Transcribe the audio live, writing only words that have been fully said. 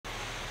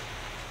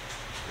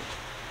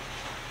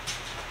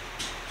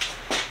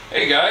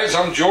Hey guys,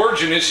 I'm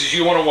George and this is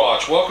You Want to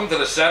Watch. Welcome to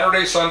the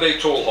Saturday Sunday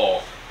Tool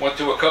Haul. Went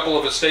to a couple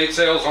of estate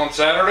sales on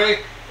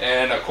Saturday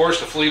and of course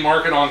the flea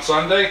market on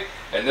Sunday,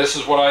 and this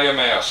is what I am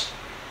asked.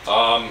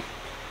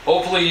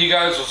 Hopefully you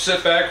guys will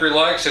sit back,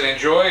 relax and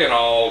enjoy, and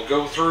I'll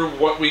go through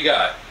what we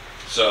got.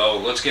 So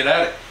let's get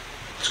at it.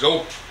 Let's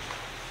go.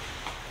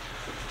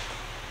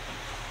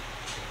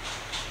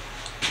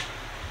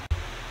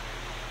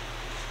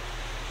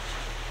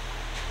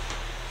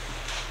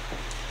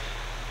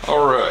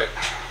 Alright,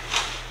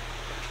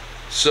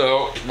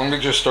 so let me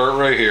just start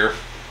right here.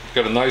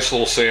 Got a nice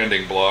little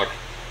sanding block,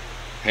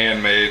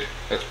 handmade.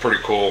 That's pretty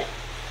cool.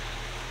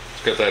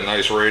 It's got that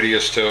nice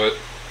radius to it.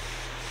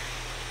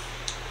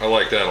 I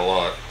like that a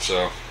lot,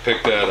 so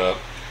pick that up.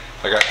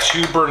 I got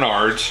two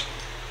Bernards.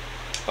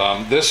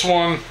 This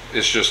one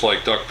is just like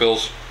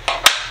duckbills.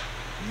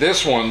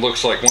 This one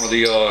looks like one of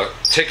the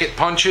ticket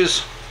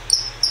punches.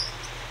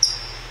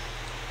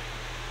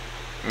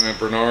 And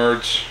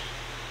Bernards.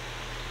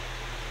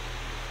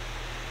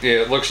 Yeah,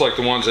 it looks like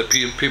the ones that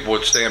people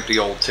would stamp the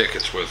old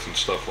tickets with and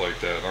stuff like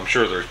that. I'm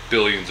sure there's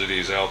billions of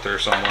these out there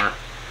somewhere.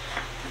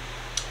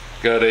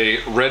 Got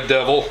a Red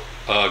Devil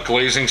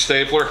glazing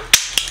stapler.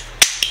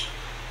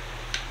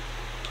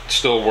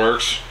 Still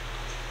works.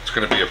 It's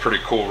going to be a pretty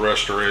cool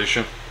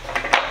restoration.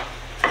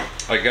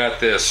 I got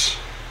this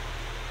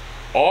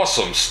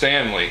awesome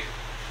Stanley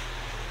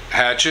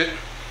hatchet.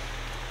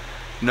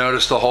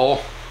 Notice the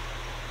hole.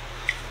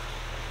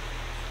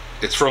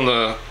 It's from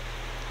the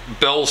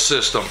Bell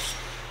system.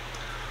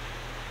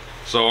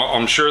 So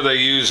I'm sure they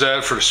use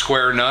that for the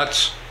square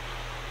nuts.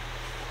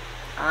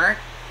 Alright.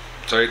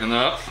 Tighten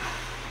up.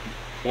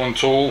 One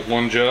tool,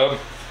 one job.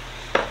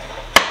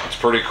 It's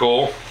pretty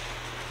cool.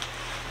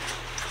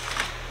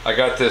 I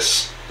got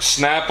this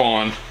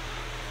Snap-on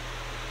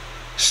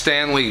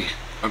Stanley.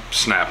 I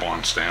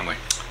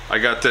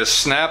got this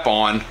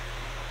Snap-on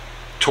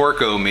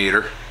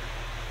torque-o-meter.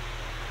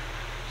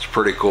 It's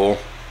pretty cool.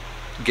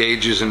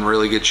 Gauge is in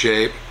really good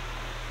shape.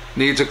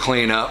 Needs a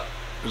cleanup.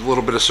 There's a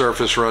little bit of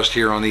surface rust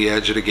here on the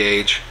edge of the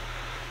gauge.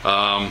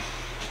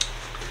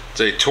 It's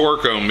a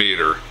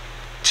torque-o-meter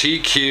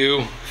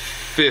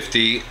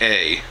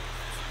TQ50A.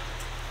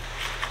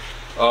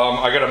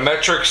 I got a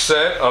metric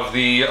set of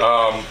the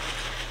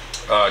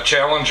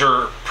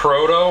Challenger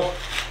Proto.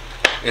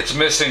 It's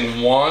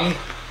missing one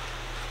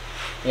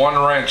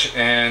wrench,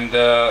 and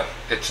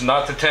it's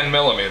not the 10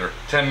 millimeter.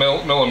 10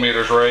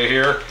 millimeters right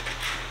here.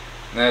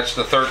 And that's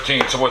the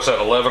 13. So what's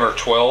that? 11 or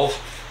 12?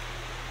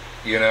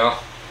 You know.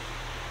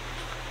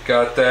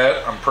 Got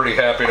that. I'm pretty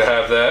happy to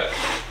have that.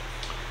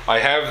 I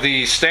have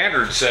the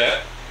standard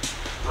set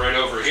right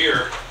over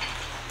here.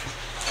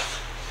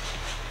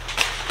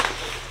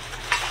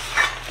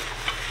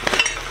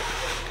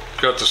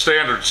 Got the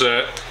standard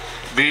set.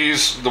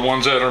 These, the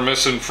ones that are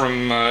missing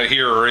from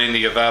here, are in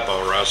the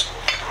Evapco rust,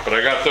 but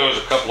I got those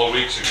a couple of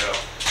weeks ago.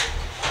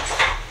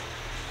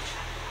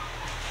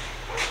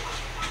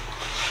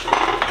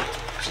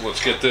 So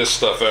let's get this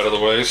stuff out of the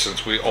way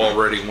since we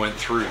already went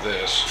through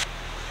this.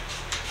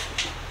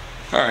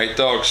 Alright,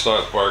 dog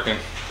stopped barking.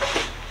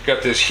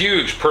 Got this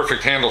huge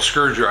perfect handle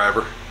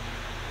screwdriver.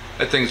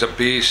 That thing's a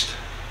beast.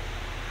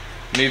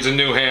 Needs a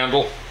new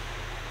handle,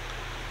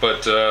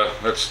 but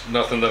that's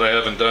nothing that I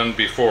haven't done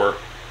before.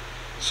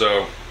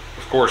 So,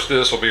 of course,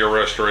 this will be a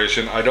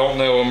restoration. I don't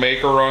know a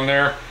maker on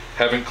there.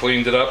 Haven't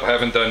cleaned it up.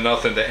 Haven't done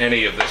nothing to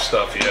any of this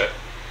stuff yet.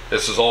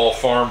 This is all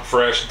farm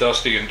fresh,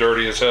 dusty, and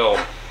dirty as hell.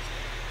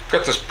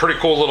 Got this pretty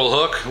cool little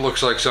hook.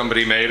 Looks like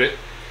somebody made it.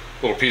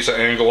 Little piece of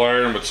angle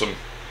iron with some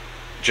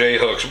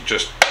J-hooks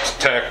just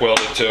tack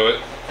welded to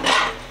it.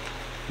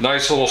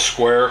 Nice little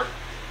square.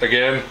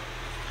 Again,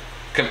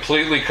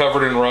 completely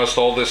covered in rust.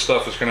 All this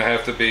stuff is going to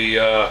have to be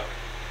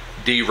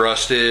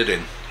de-rusted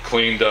and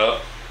cleaned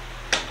up.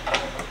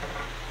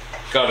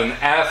 Got an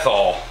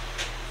Athol.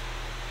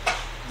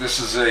 This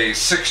is a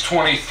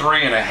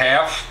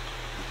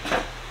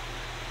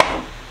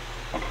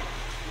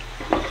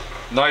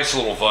 623.5. Nice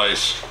little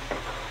vise.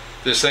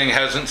 This thing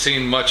hasn't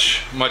seen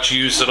much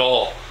use at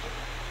all.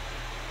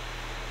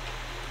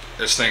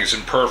 This thing's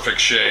in perfect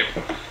shape.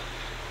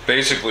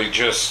 Basically, it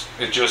just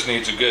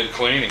needs a good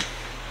cleaning.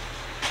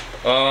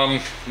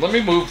 Let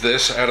me move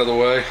this out of the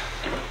way.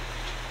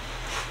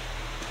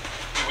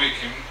 We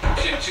can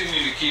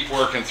continue to keep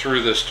working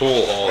through this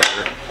tool haul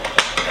here.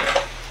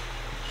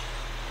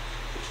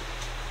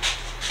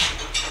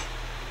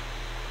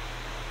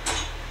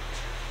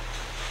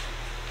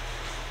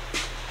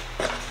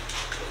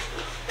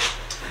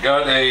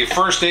 Got a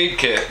first aid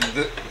kit.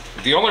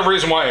 The only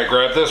reason why I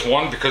grabbed this,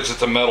 one, because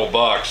it's a metal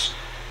box,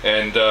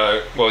 and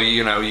well,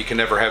 you know, you can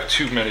never have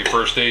too many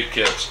first aid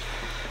kits.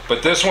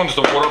 But this one's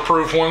the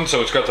waterproof one, so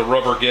it's got the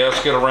rubber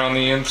gasket around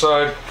the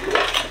inside,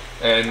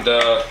 and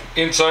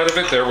inside of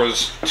it there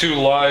was 2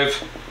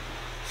 live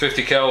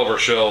 50 caliber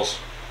shells.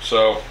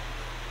 So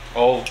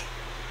I'll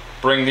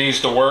bring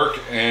these to work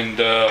and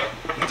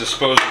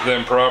dispose of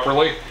them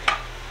properly.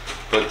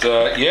 But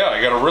yeah, I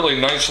got a really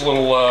nice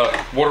little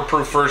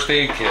waterproof first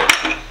aid kit,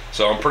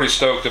 so I'm pretty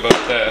stoked about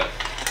that.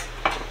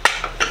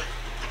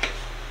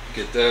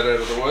 Get that out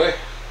of the way.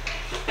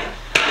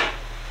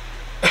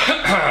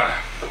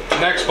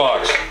 Next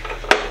box.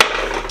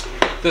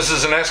 This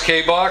is an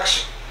SK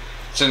box.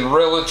 It's in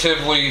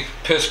relatively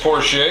piss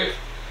poor shape,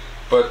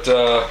 but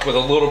with a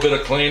little bit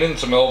of cleaning,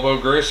 some elbow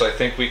grease, I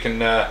think we can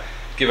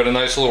give it a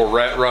nice little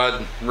rat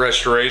rod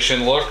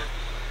restoration look.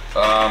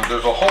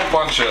 There's a whole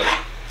bunch of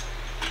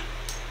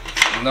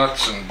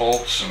nuts and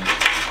bolts and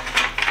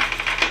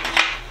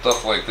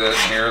stuff like that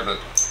in here that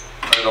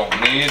I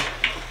don't need,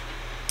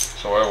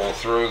 so I will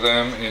throw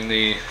them in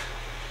the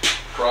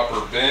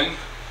proper bin.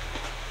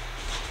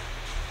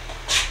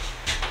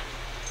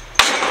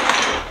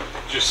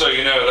 Just so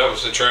you know, that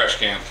was the trash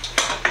can.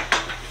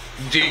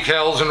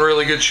 Decal's in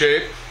really good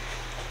shape.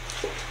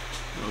 I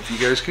don't know if you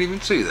guys can even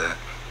see that.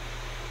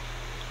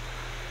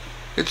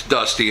 It's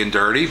dusty and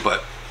dirty,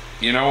 but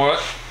you know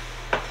what?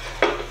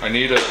 I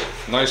need a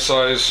nice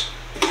size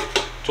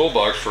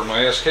toolbox for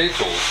my SK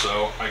tools,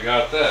 so I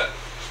got that.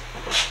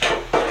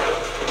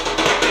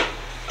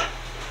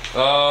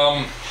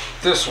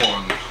 This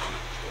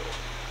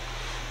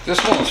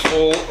one's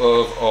full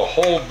of a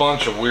whole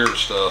bunch of weird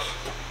stuff.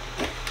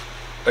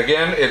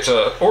 Again, it's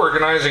a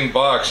organizing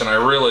box and I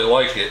really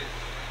like it,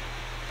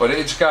 but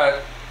it's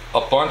got a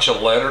bunch of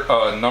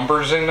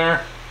numbers in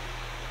there.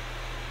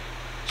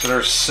 So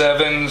there's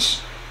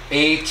 7s,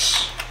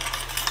 8s,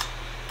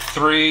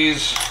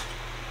 3s,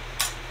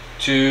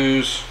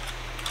 2s,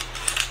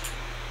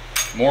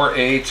 more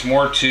 8s,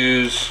 more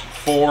 2s,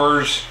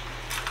 4s,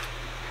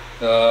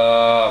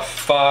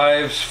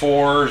 5s,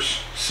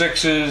 4s,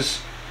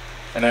 6s,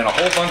 and then a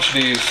whole bunch of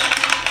these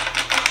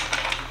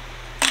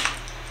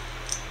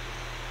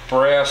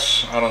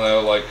brass, I don't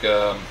know, like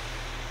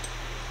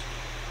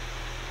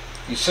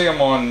you see them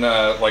on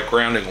like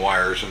grounding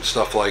wires and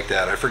stuff like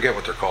that. I forget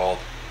what they're called,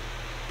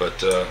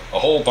 but a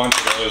whole bunch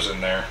of those in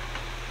there.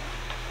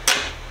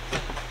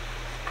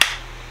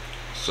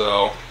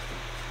 So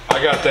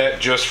I got that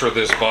just for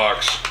this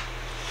box.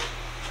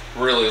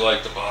 Really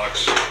like the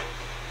box.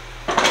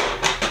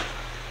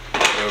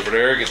 Over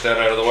there, get that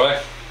out of the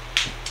way.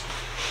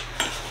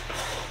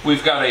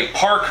 We've got a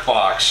Park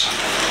box.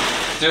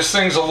 This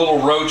thing's a little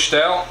roached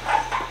out,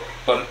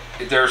 but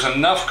there's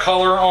enough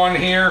color on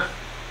here,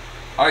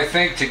 I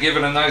think, to give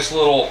it a nice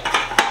little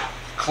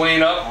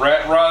clean up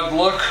rat rod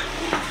look.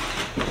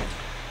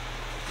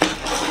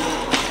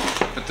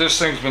 But this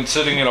thing's been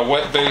sitting in a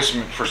wet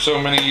basement for so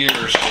many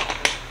years.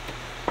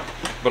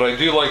 But I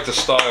do like the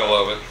style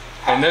of it.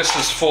 And this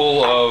is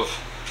full of,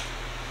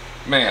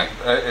 man,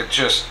 it's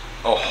just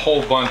a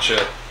whole bunch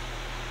of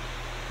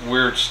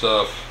weird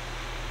stuff.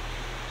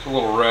 It's a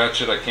little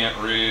ratchet, I can't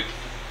read.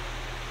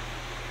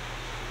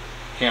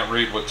 Can't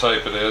read what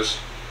type it is.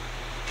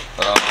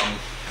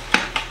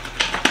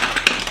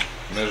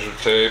 Measure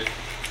tape.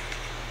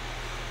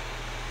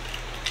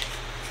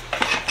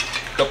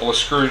 A couple of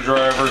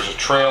screwdrivers, a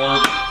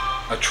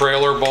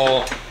trailer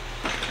ball,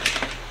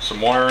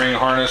 some wiring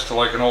harness to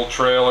like an old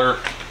trailer,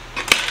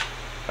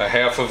 a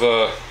half of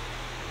a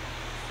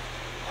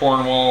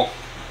Cornwall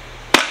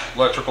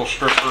electrical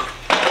stripper,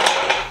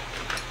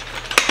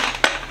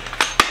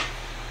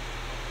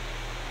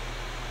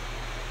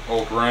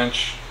 old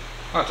wrench.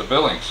 Oh, it's a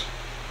Billings.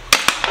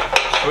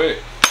 Sweet.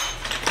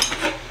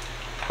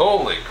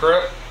 Holy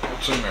crap.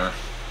 What's in there?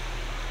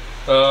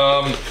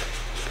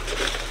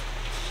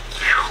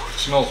 It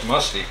smells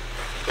musty.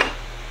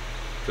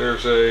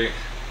 There's a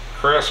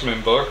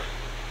Craftsman book.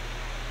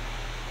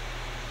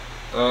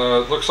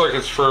 It looks like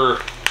it's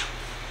for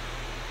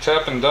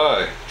tap and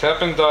die.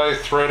 Tap and die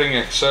threading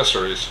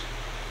accessories.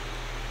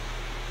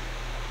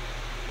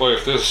 Boy,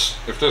 if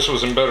this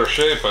was in better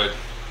shape, I'd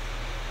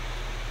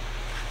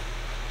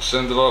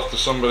send it off to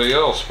somebody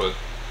else, but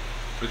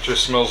it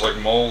just smells like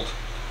mold,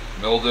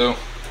 mildew.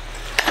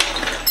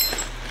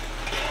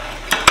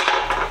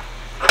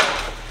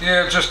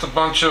 Yeah, just a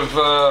bunch of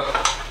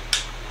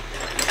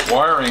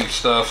wiring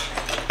stuff.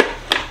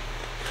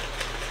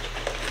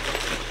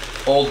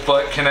 Old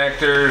butt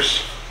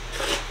connectors.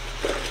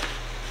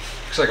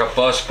 Looks like a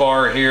bus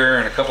bar here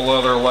and a couple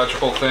other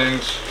electrical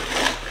things.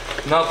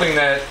 Nothing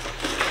that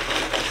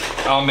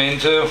I'm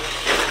into,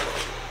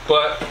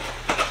 but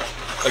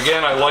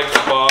again, I like the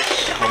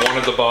box. I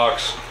wanted the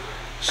box,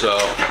 so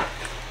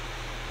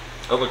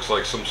that looks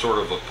like some sort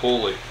of a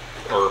pulley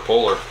or a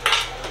puller.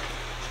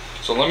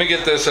 So let me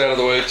get this out of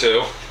the way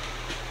too.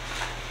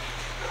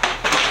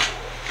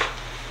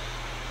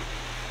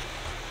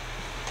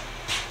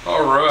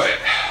 All right.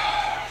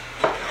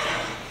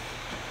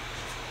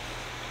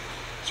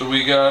 So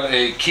we got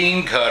a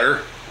Keen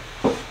cutter.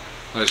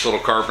 Nice little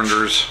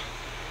carpenter's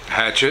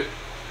hatchet.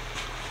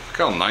 Look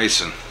how nice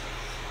and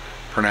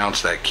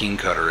pronounced that Keen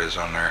cutter is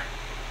on there.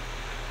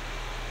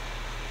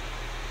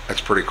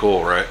 That's pretty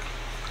cool, right?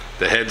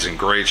 The head's in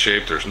great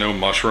shape. There's no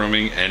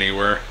mushrooming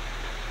anywhere.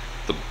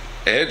 The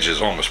edge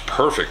is almost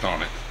perfect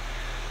on it.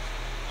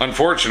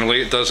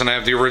 Unfortunately, it doesn't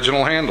have the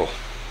original handle.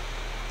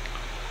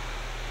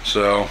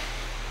 So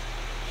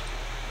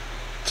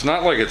it's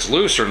not like it's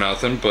loose or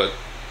nothing, but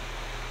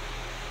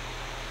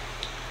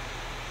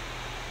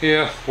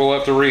yeah, we'll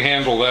have to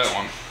rehandle that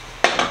one.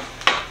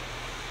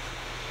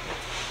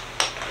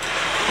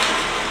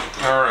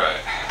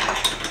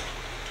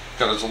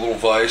 Got his little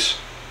vise.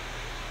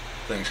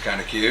 Thing's kind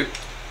of cute.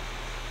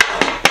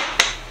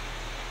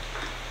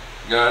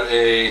 Got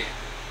a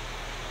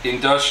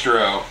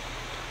Industro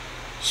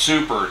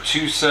Super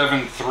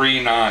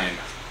 2739.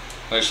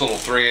 Nice little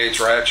 3/8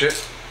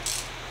 ratchet.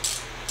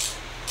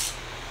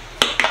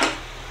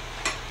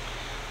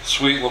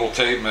 Sweet little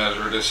tape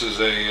measure. This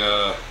is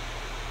a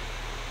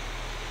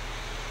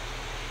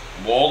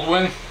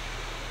Baldwin.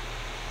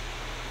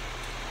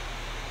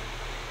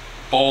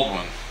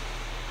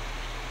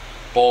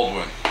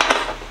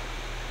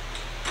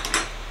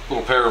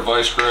 Little pair of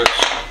vice grips.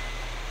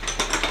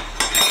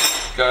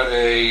 Got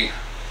a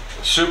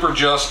super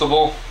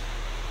adjustable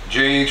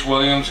J.H.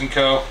 Williams &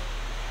 Co.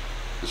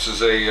 This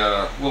is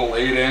a little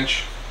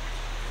 8-inch.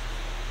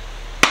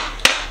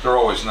 They're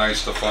always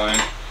nice to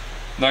find.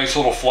 Nice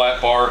little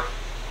flat bar.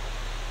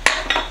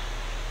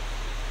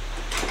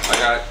 I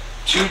got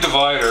 2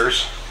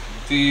 dividers.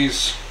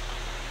 These,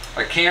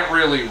 I can't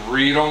really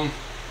read them.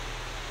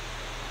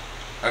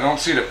 I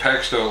don't see the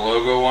Pexto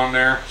logo on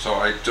there, so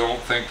I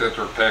don't think that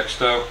they're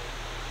Pexto.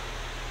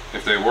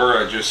 If they were,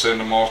 I'd just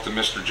send them off to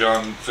Mr.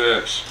 John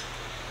Fix.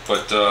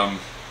 But a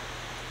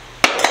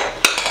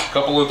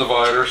couple of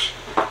dividers.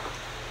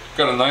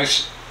 Got a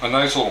nice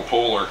little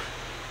puller.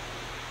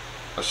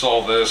 I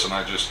saw this and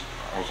I was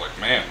like,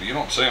 man, you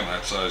don't see them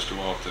that size too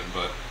often.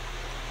 But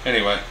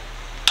anyway,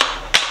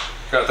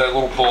 got that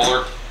little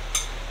puller.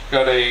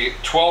 Got a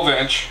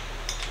 12-inch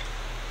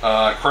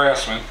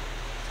Craftsman.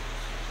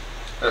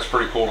 That's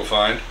pretty cool to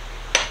find.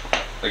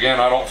 Again,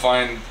 I don't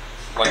find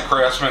like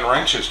Craftsman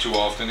wrenches too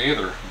often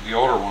either, the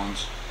older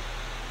ones.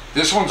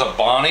 This one's a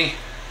Bonnie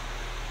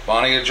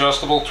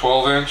adjustable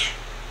 12-inch.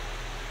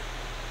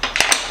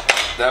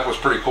 That was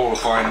pretty cool to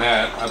find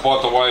that. I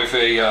bought the wife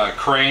a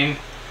Crane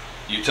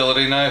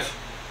utility knife.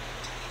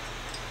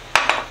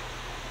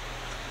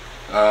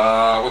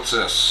 What's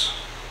this?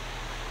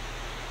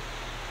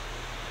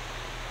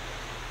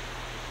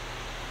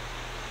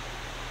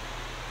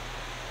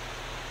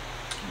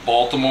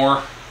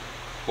 Baltimore,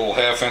 little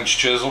 1/2-inch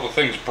chisel. The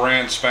thing's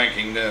brand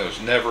spanking new, it's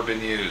never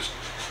been used.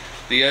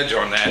 The edge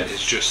on that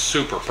is just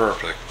super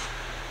perfect.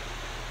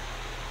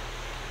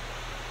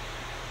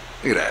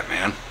 Look at that,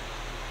 man.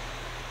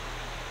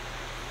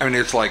 I mean,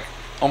 it's like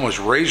almost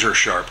razor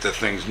sharp. That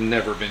thing's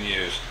never been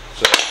used.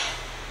 So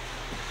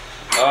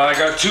I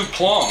got 2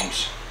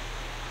 plums.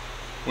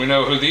 We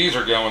know who these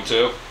are going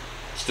to.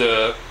 It's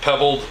the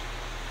pebbled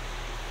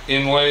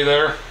inlay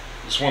there.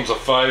 This one's a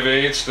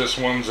 5/8. This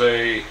one's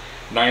a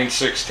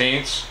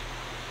 9/16.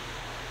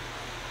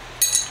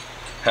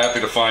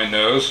 Happy to find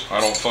those. I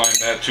don't find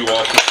that too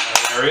often in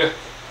that area.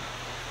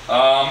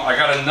 I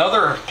got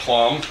another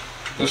plum.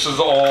 This is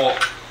all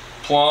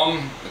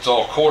plum. It's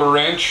all 1/4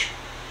 inch.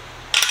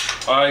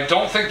 I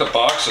don't think the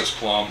box is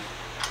plum,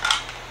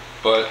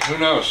 but who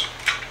knows?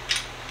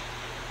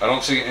 I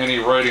don't see any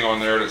writing on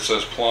there that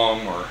says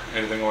plum or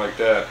anything like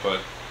that,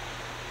 but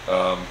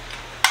I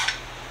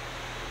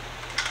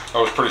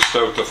was pretty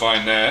stoked to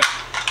find that.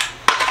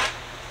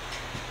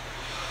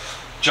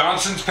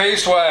 Johnson's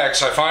Paste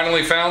Wax. I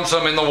finally found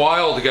some in the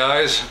wild,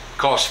 guys.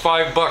 Cost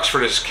 $5 for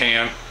this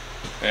can,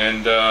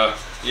 and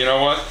you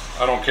know what?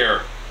 I don't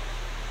care.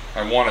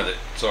 I wanted it,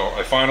 so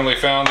I finally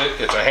found it.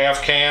 It's a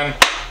 1/2 can.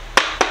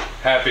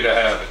 Happy to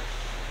have it.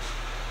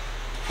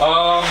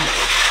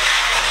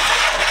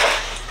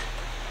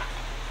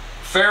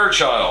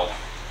 Fairchild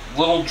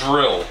little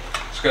drill.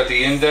 It's got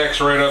the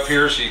index right up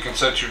here, so you can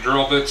set your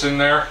drill bits in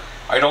there.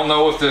 I don't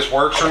know if this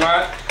works or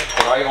not,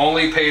 but I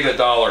only paid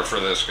 $1 for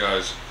this,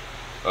 guys.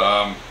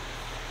 I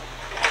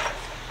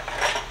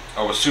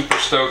was super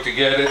stoked to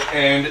get it,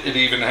 and it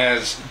even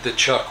has the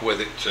chuck with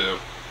it too.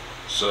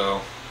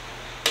 So,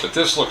 but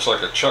this looks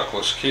like a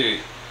chuckless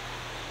key.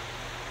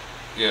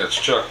 Yeah, it's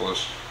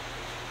chuckless.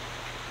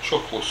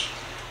 Chuckless.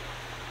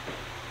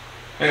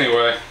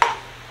 Anyway,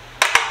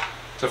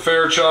 it's a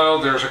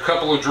Fairchild. There's a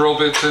couple of drill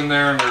bits in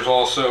there, and there's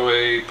also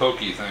a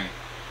pokey thing.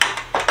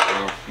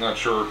 So, not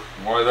sure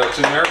why that's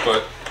in there,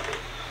 but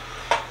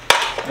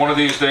one of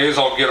these days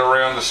I'll get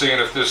around to seeing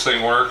if this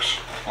thing works.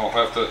 I'll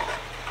have to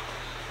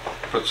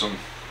put some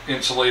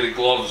insulated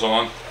gloves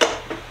on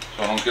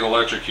so I don't get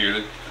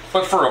electrocuted.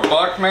 But for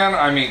 $1, man,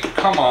 I mean,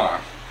 come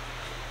on.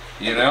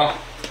 You know?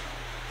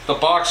 The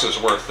box is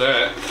worth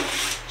that.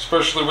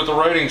 Especially with the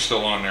writing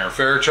still on there.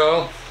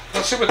 Fairchild.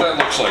 Let's see what that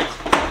looks like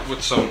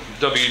with some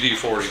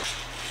WD-40.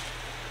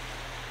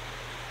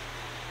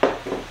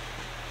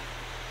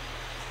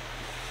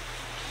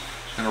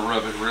 Just gonna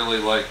rub it really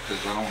light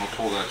because I don't want to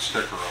pull that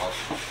sticker off.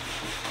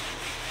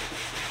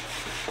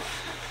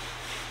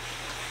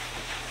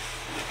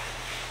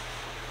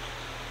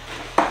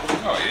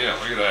 Oh yeah,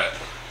 look at that.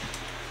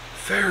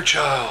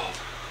 Fairchild.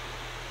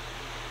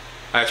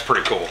 That's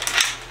pretty cool.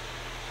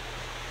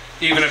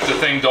 Even if the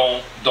thing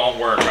don't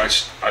work, I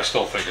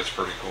still think it's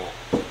pretty cool.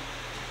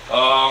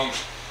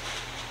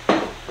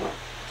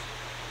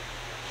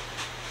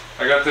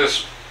 I got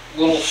this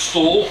little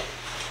stool,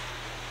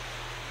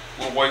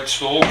 little white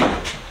stool.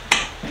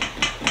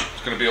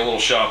 It's going to be a little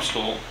shop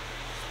stool,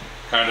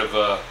 kind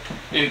of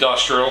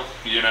industrial,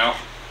 you know.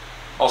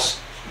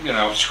 you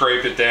know,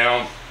 scrape it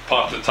down,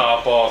 pop the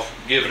top off,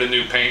 give it a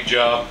new paint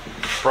job,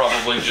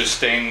 probably just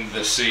stain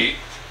the seat.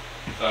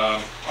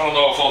 I don't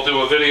know if I'll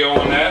do a video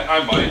on that.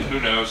 I might, who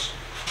knows.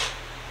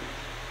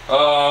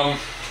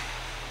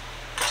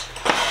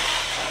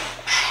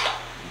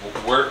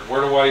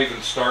 Where do I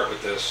even start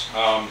with this?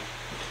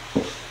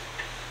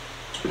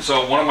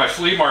 So one of my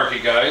flea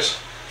market guys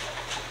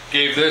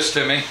gave this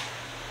to me.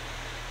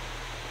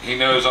 He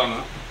knows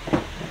I'm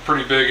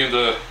pretty big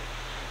into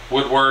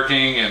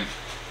woodworking and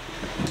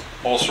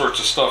all sorts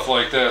of stuff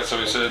like that. So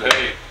he said,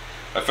 hey,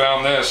 I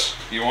found this.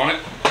 You want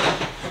it?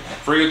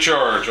 Free of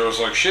charge. I was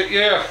like, shit,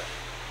 yeah.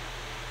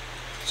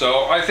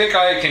 So I think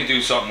I can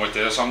do something with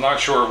this. I'm not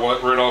sure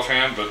what right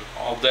offhand, but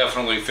I'll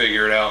definitely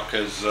figure it out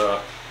because,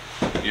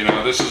 you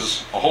know, this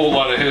is a whole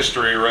lot of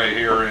history right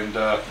here, and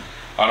I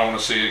don't want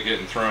to see it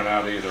getting thrown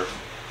out either.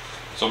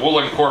 So we'll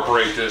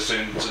incorporate this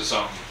into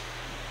something.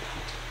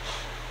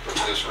 Put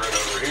this right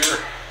over here.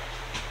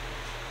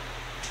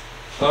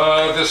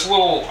 This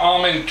little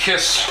Almond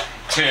Kiss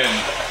tin.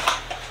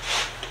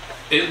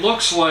 It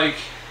looks like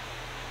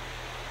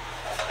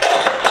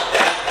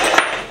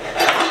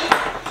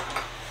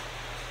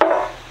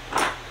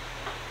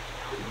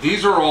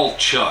these are all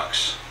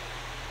chucks.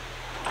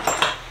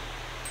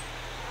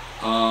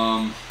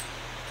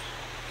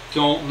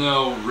 Don't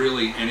know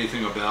really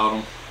anything about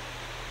them.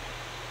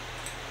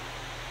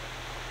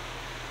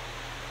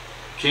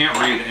 Can't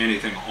read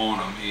anything on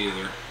them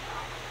either.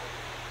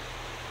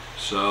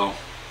 So,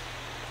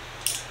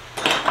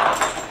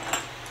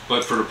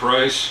 but for the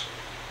price,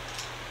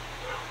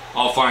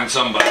 I'll find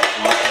somebody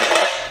who wants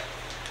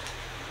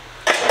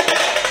it.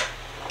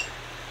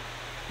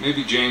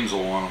 Maybe James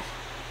will want them.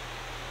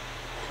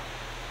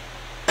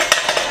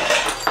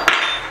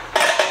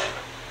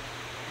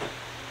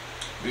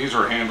 These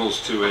are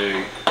handles to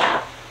a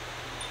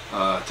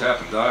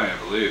tap and die, I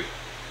believe.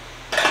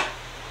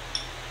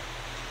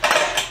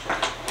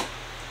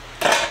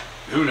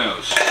 Who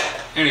knows?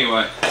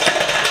 Anyway,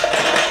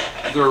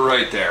 they're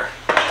right there.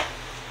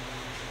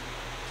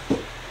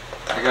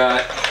 I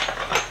got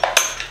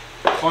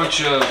a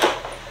bunch of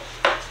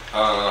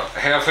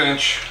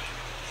half-inch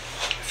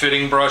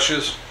fitting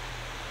brushes.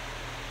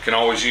 Can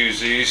always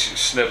use these. You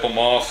snip them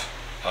off.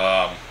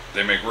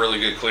 They make really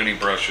good cleaning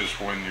brushes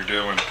when you're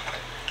doing,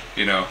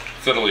 you know,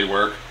 fiddly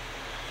work.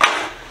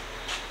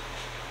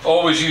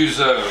 Always use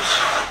those.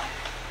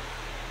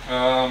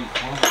 I've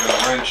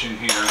got a wrench in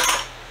here.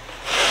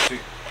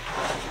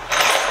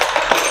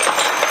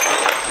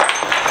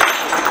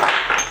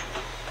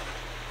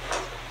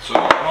 So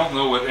I don't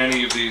know what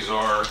any of these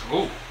are.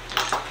 Oh,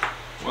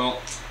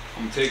 well,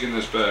 I'm taking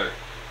this back.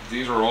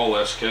 These are all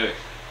SK.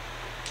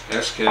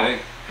 SK,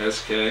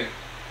 SK,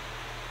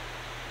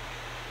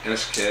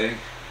 SK,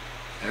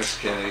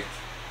 SK,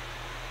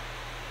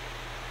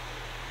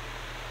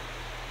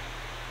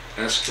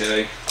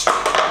 SK.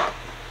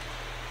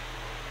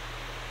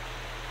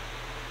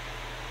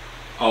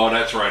 Oh,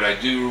 that's right, I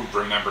do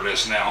remember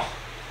this now.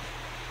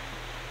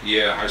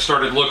 Yeah, I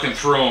started looking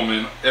through them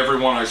and every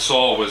one I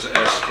saw was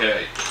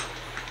SK.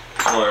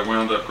 So I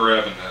wound up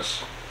grabbing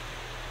this.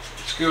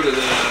 Let's go to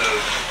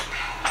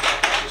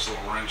this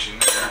little wrench in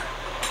there.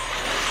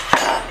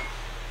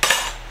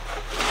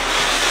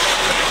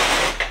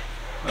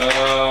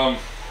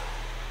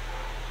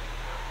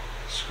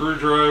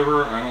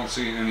 Screwdriver, I don't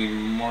see any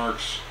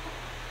marks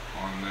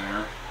on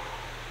there.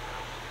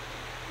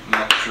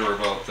 Not sure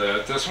about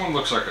that. This one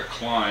looks like a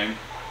Klein.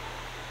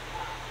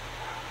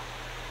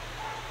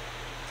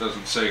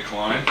 Doesn't say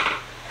Klein.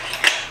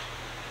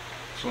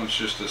 This one's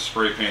just a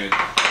spray painted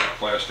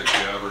plastic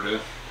job or two.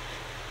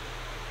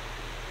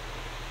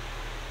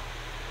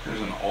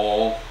 There's an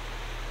awl,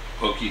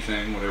 pokey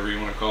thing, whatever you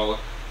want to call it.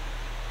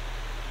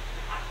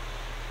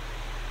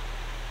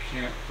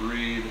 Can't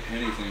read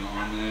anything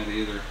on that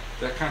either.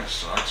 That kind of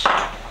sucks.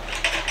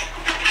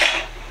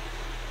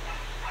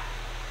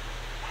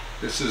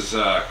 This is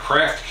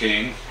Craft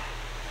King.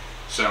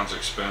 Sounds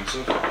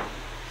expensive. That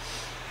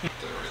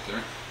right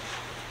there.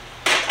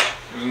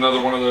 There's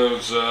another one of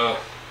those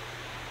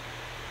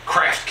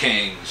Craft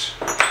Kings.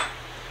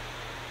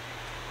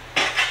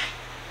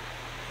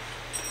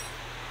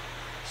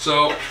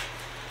 So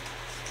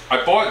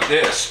I bought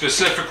this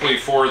specifically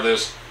for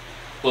this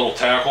little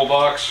tackle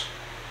box.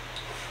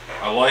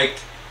 I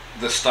liked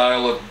the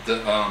style of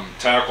the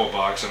tackle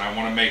box, and I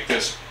want to make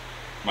this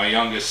my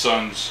youngest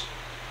son's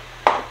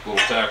little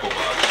tackle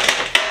box.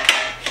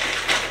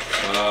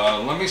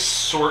 Let me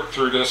sort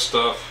through this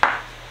stuff,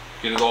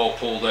 get it all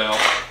pulled out,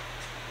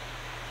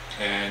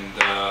 and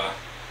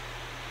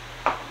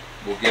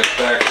we'll get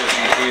back with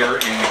you here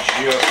in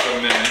just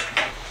a minute.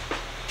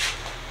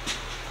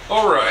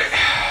 Alright,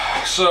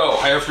 so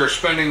after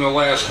spending the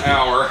last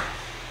hour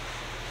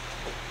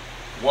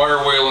wire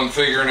wheeling,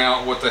 figuring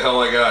out what the hell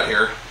I got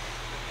here,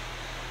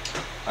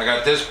 I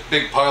got this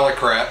big pile of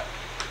crap.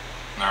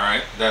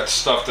 Alright, that's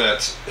stuff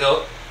that's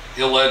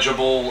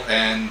illegible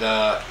and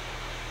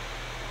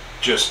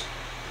just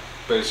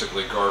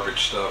basically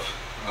garbage stuff.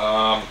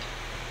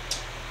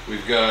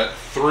 We've got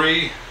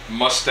 3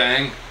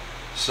 Mustang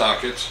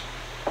sockets.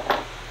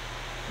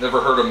 Never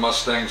heard of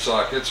Mustang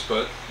sockets,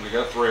 but we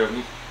got 3 of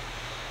them.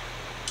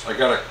 I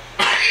got a,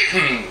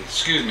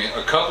 excuse me,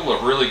 a couple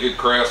of really good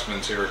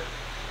Craftsmans here.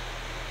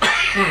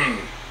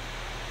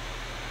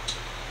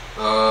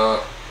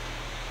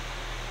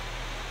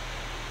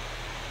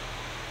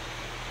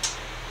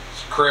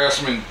 It's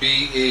Craftsman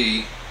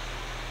BE.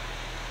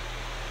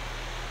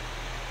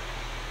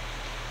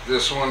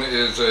 This one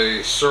is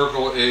a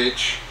Circle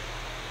H.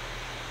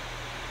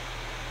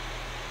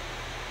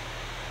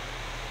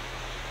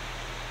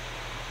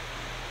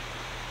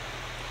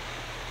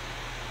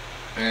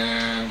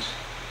 And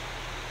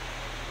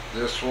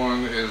this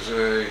one is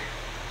a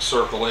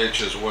Circle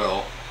H as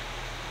well.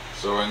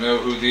 So I know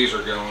who these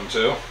are going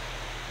to.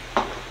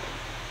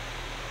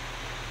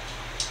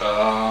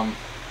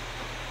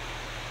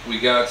 We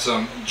got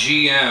some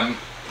GM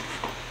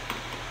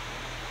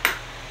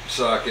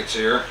sockets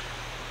here.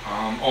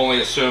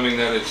 Only assuming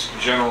that it's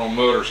General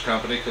Motors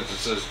Company because it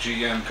says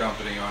GM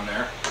Company on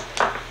there.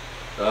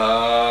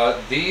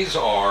 These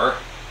are,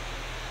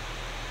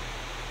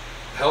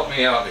 help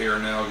me out here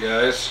now,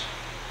 guys.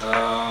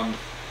 I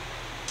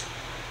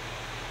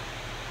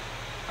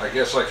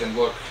guess I can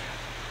look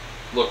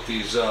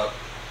these up,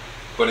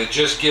 but it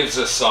just gives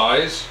a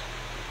size,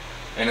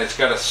 and it's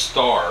got a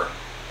star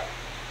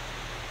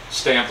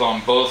stamped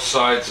on both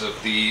sides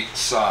of the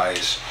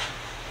size.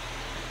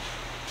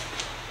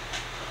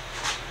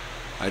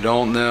 I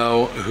don't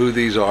know who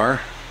these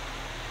are.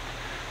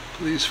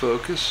 Please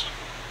focus.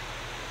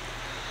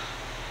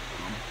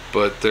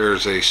 But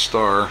there's a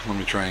star. Let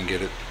me try and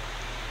get it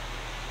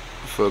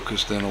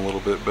focused in a little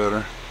bit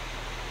better.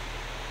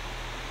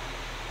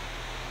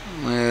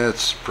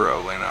 It's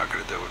probably not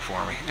going to do it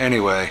for me.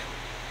 Anyway,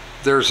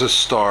 there's a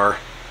star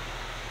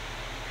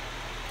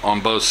on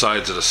both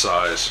sides of the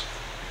size.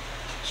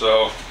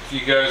 So if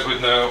you guys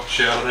would know,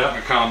 shout it out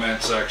in the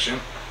comment section.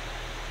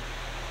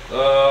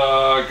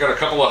 Got a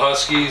couple of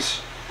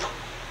Huskies.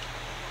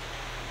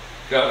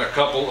 Got a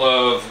couple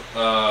of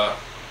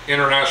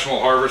International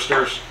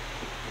Harvesters.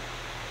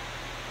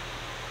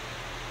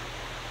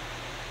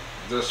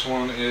 This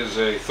one is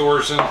a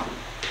Thorson.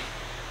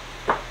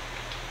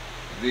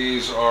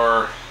 These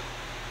are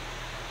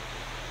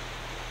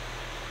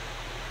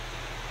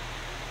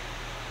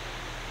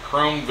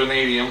Chrome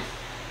Vanadium.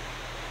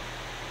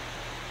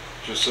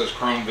 Just says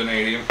Chrome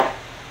Vanadium.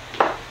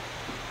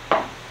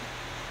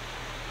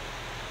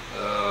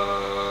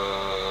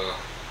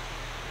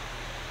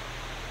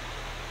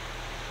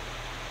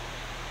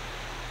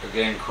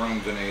 Again,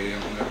 Chrome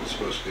Vanadium. That was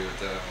supposed to be with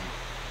that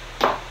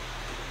one.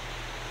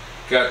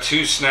 Got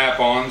 2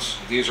 snap-ons.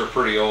 These are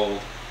pretty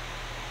old.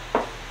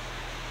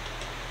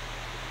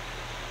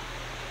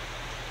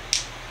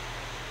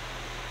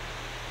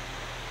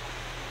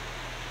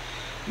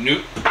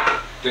 New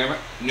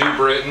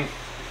Britain.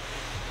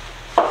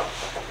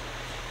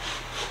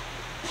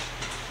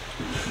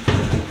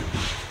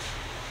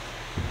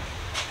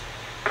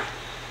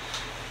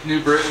 New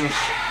Britain,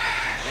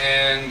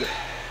 and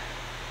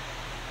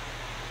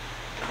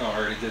oh, I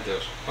already did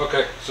those.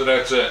 Okay, so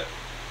that's it.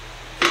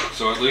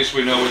 So at least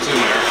we know what's in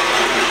there.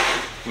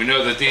 We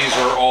know that these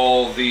are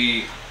all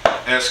the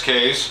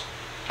SKs.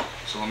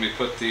 So let me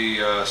put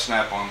the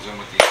snap-ons in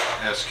with the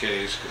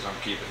SKs because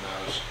I'm keeping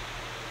those.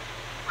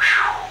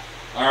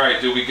 All right,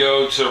 do we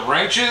go to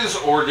wrenches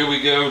or do we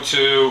go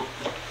to,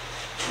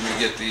 let me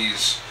get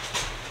these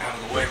out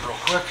of the way real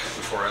quick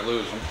before I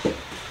lose them.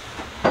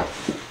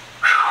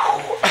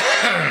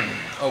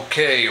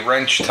 Okay,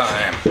 wrench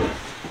time.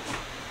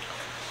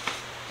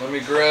 Let me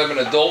grab an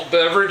adult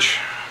beverage.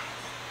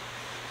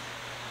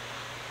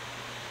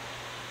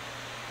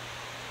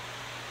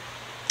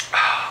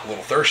 A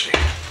little thirsty.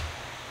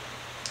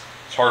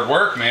 It's hard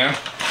work, man.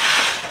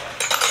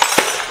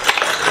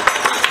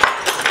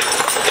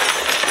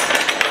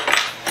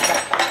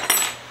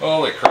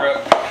 Holy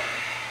crap.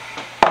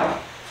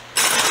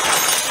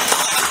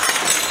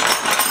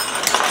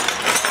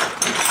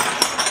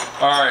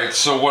 Alright,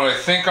 so what I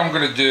think I'm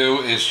going to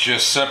do is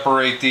just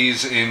separate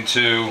these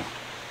into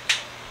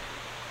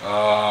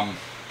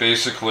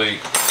basically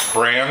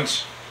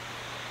brands.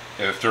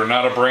 If they're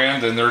not a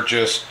brand, then they're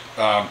just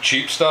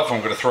cheap stuff. I'm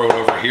going to throw it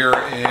over here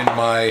in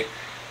my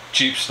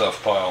cheap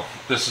stuff pile.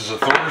 This is a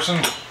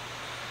Thorson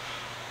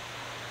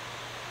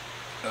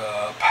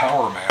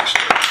Power Master.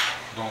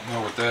 Don't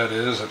know what that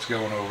is. That's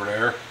going over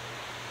there.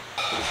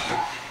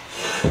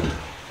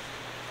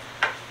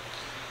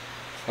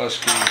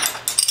 Husky,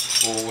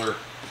 Fuller,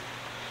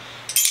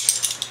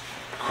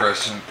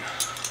 Crescent,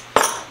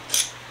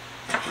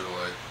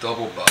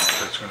 double buck.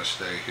 That's going to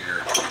stay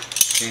here.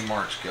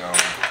 Kmart's going.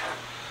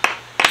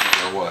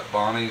 These are what?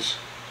 Bonnie's,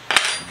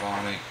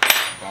 Bonnie.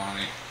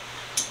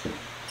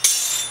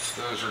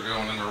 Those are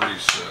going in the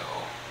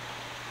resale.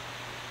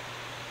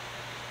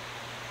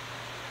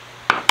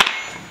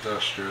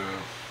 Industrial.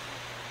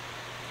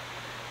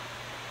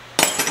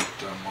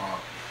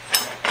 Dunlop.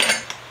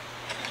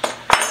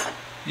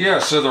 Yeah,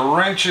 so the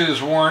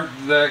wrenches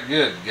weren't that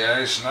good,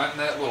 guys. Not in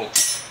that little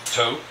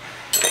tote.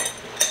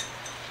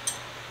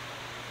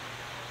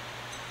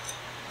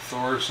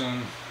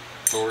 Thorson,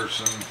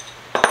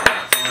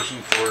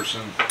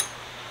 Thorson.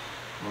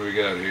 What do we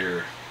got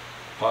here?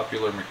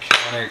 Popular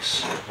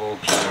Mechanics,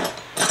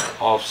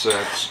 Volcheck,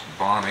 Offsets,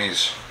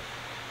 Bonnie's,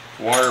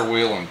 Wire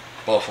Wheel, and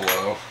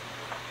Buffalo.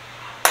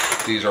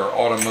 These are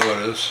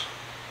automotives.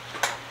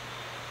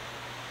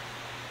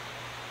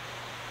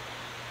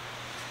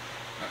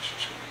 That's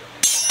just gonna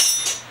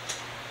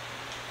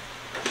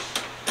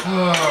go in.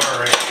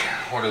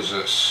 Alright, what is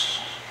this?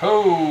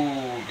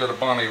 Oh, got a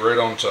Bonnie right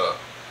on top.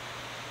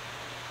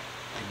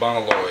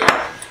 Bonaloid.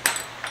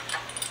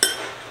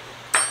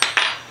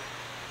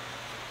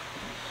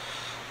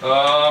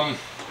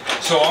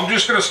 So I'm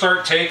just going to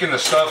start taking the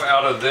stuff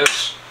out of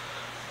this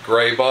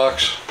gray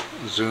box.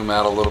 Zoom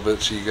out a little bit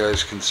so you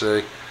guys can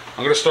see. I'm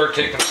going to start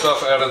taking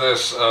stuff out of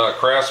this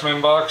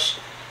Craftsman box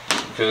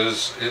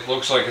because it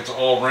looks like it's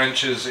all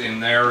wrenches in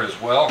there as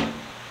well.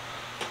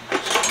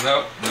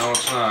 Nope, no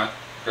it's not.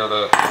 Got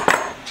a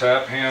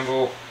tap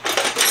handle.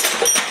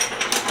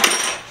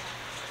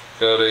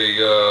 Got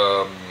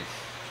a,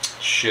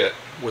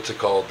 what's it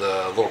called?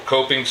 Little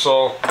coping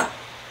saw.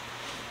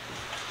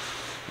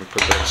 Let me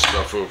put that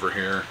stuff over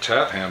here.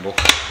 Tap handle.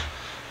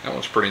 That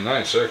one's pretty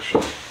nice,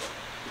 actually.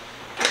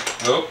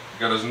 Oh,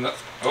 got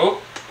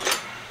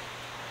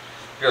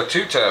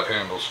 2 tap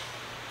handles.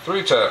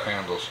 3 tap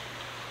handles.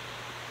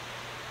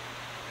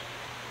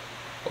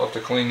 We'll have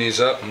to clean these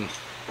up and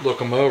look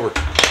them over.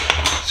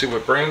 See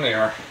what brand they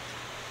are.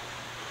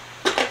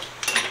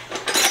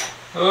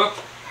 Oh,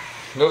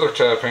 another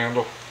tap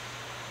handle.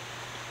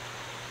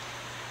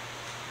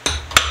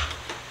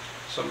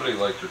 Somebody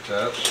liked their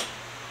taps.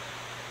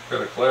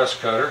 Got a glass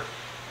cutter.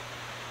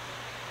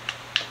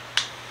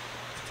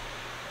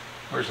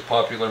 Where's the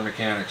Popular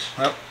Mechanics?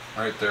 Oh,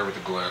 right there with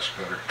the glass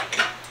cutter.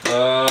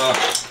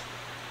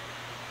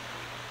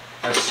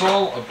 I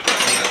saw a,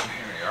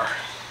 here we are,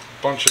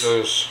 a bunch of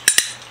those.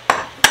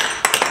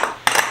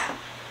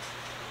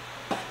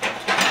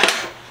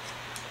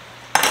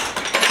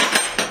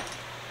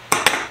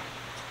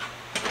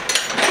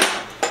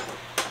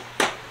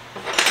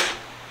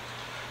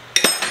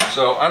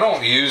 So I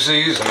don't use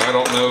these and I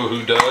don't know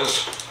who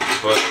does,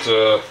 but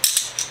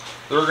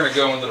they're going to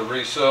go into the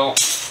resale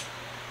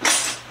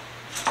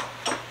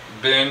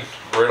bin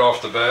right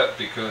off the bat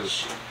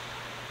because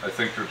I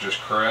think they're just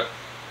crap.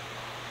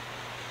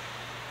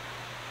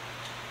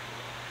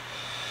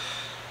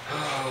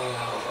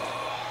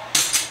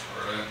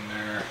 Right in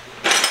there.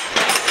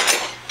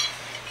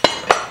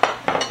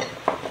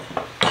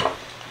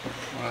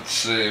 Let's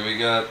see, we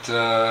got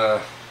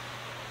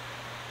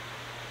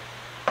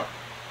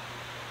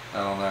I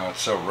don't know,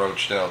 it's so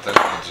roached out, that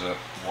needs a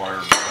wire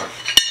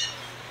brush.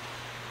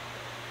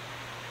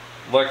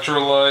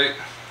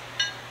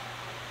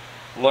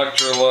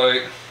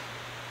 Electrolyte,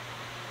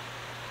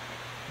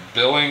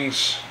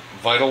 Billings,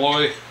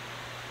 Vitaloy.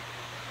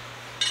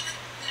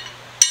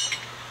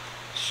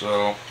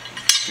 So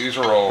these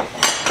are all,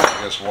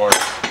 I guess,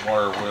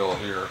 wire wheel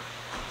here.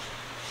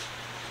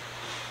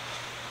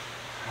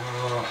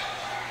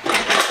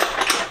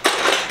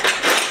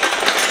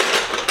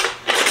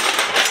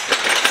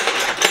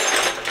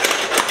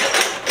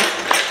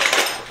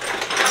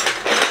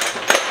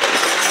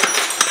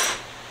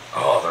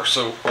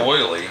 So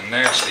oily and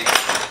nasty.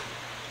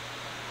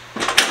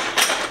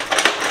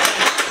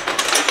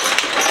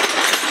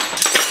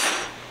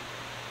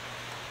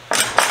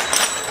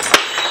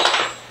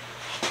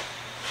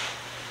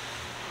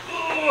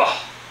 Ugh.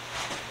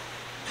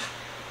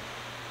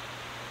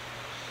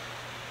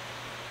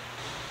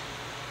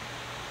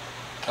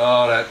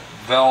 Oh, that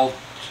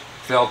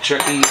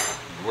Valchecki,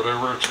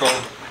 whatever it's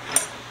called.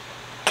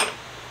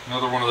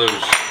 Another one of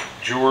those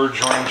George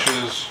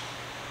wrenches.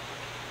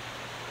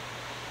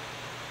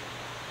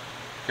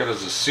 Got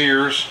us a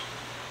Sears.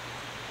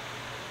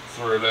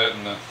 Throw that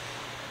in the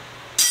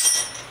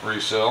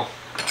resale.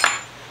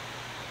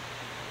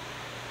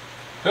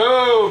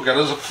 Oh, got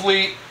us a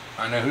Fleet.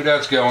 I know who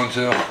that's going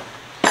to.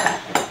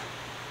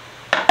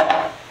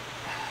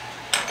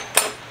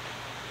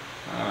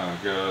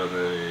 Got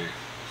a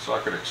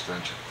socket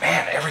extension.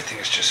 Man, everything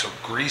is just so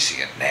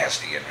greasy and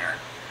nasty in there.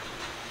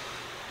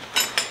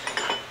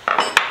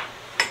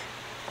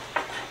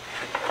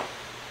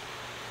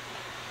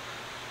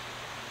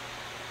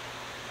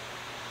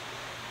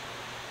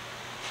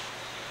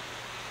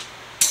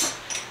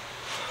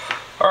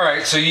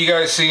 Alright, so you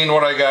guys seen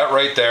what I got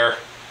right there.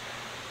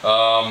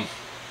 I'm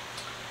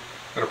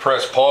going to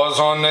press pause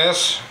on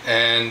this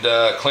and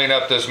clean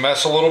up this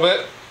mess a little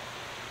bit.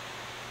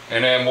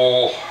 And then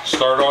we'll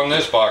start on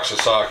this box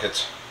of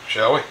sockets,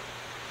 shall we?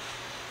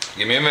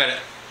 Give me a minute.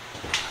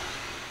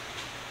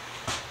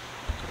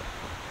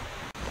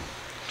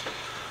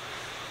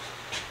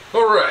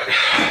 Alright,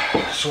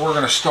 so we're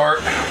going to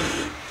start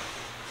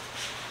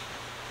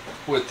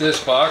with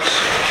this box.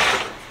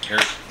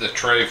 Here's the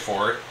tray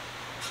for it.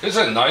 It's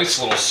a nice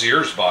little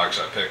Sears box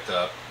I picked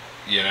up,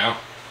 you know.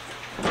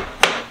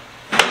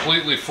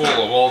 Completely full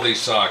of all these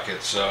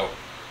sockets, so.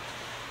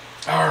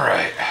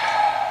 Alright.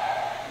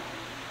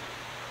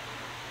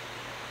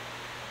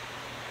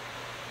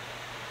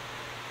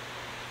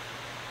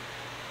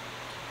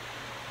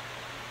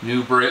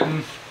 New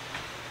Britain.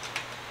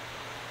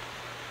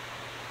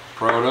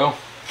 Proto.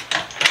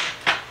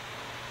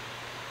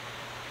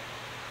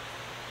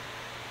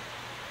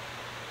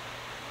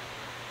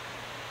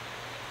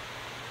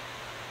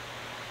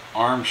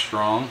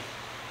 Armstrong.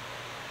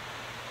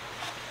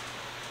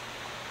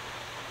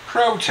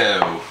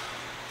 Proto.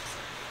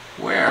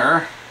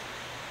 Where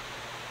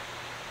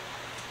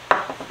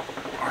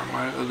are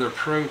my other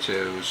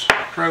Protos?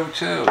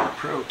 Proto.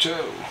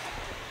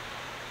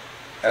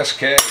 SK,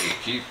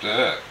 keep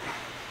that.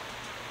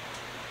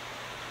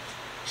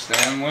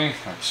 Stanley,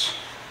 that's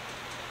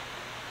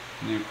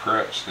new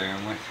crap,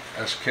 Stanley.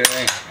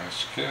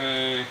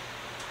 SK.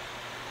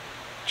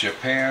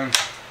 Japan. It's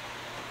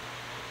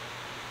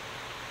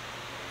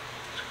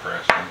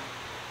Craftsman.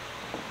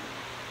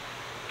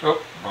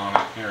 Oh,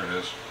 bonnet, here it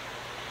is.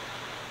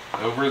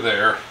 Over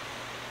there.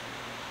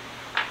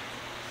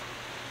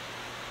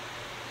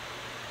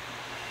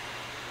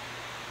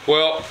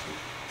 Well,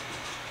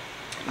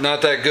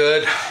 not that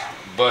good,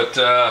 but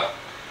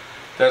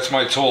that's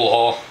my tool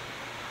haul.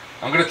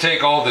 I'm going to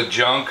take all the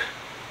junk,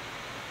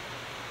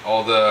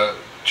 all the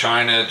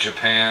China,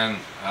 Japan,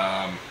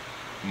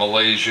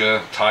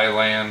 Malaysia,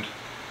 Thailand,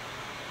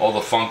 all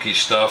the funky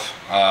stuff.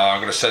 I'm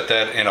going to set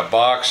that in a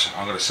box.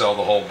 I'm going to sell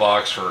the whole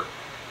box for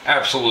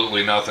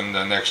absolutely nothing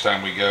the next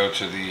time we go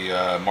to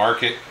the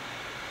market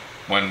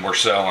when we're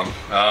selling.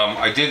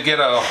 I did get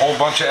a whole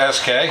bunch of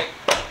SK.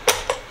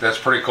 That's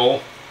pretty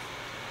cool.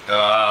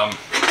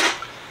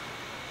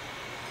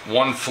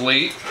 One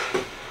fleet.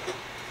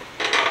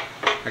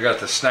 I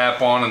got the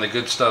snap-on and the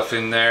good stuff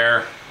in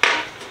there.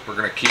 We're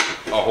gonna keep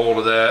a hold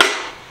of that.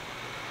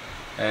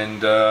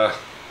 And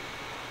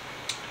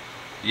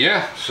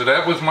yeah, so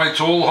that was my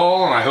tool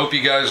haul, and I hope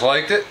you guys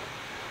liked it.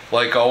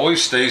 Like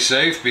always, stay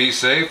safe, be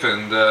safe,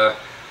 and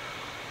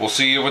we'll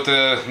see you with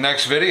the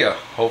next video.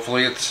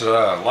 Hopefully it's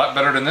a lot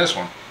better than this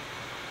one.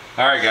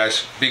 Alright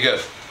guys, be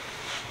good.